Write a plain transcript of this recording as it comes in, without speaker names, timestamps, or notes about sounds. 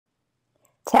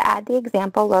To add the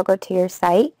example logo to your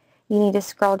site, you need to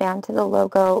scroll down to the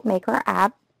Logo Maker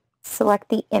app, select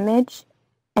the image,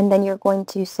 and then you're going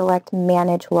to select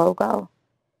Manage Logo.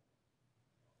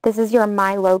 This is your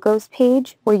My Logos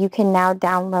page where you can now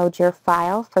download your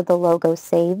file for the logo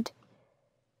saved.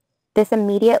 This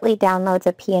immediately downloads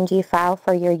a PNG file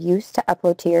for your use to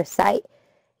upload to your site.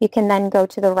 You can then go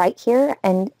to the right here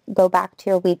and go back to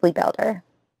your Weebly builder.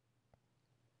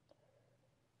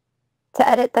 To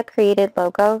edit the created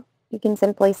logo, you can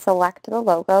simply select the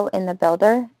logo in the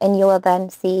builder and you will then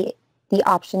see the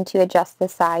option to adjust the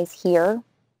size here.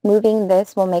 Moving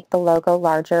this will make the logo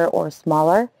larger or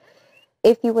smaller.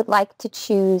 If you would like to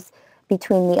choose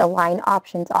between the align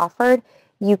options offered,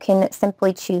 you can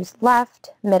simply choose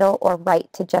left, middle, or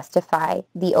right to justify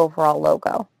the overall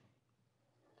logo.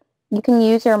 You can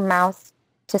use your mouse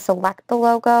to select the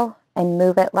logo and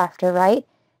move it left or right,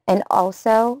 and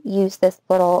also use this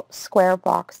little square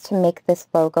box to make this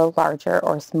logo larger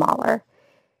or smaller.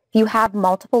 If you have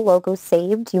multiple logos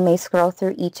saved, you may scroll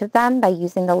through each of them by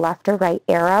using the left or right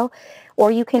arrow,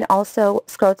 or you can also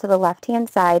scroll to the left-hand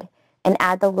side and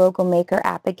add the Logo Maker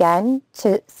app again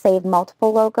to save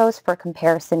multiple logos for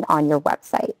comparison on your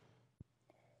website.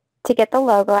 To get the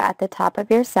logo at the top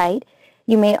of your site,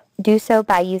 you may do so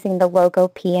by using the logo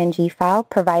PNG file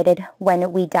provided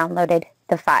when we downloaded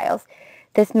the files.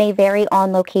 This may vary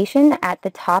on location at the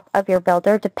top of your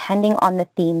builder depending on the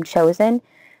theme chosen.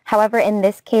 However, in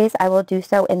this case, I will do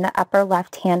so in the upper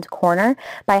left-hand corner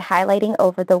by highlighting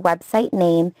over the website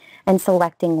name and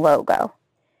selecting logo.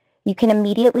 You can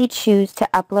immediately choose to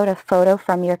upload a photo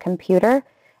from your computer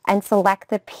and select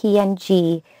the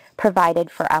PNG provided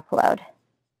for upload.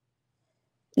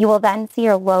 You will then see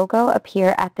your logo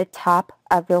appear at the top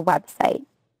of your website.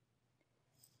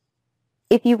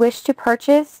 If you wish to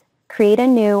purchase, create a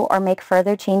new, or make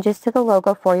further changes to the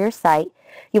logo for your site,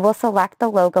 you will select the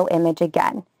logo image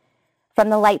again. From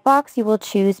the lightbox, you will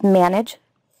choose Manage.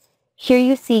 Here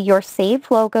you see your saved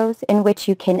logos in which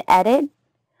you can edit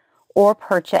or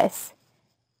purchase.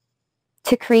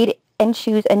 To create and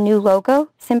choose a new logo,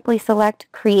 simply select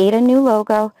Create a New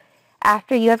Logo.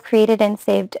 After you have created and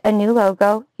saved a new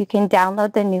logo, you can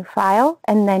download the new file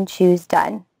and then choose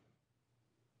Done.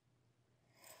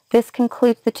 This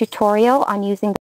concludes the tutorial on using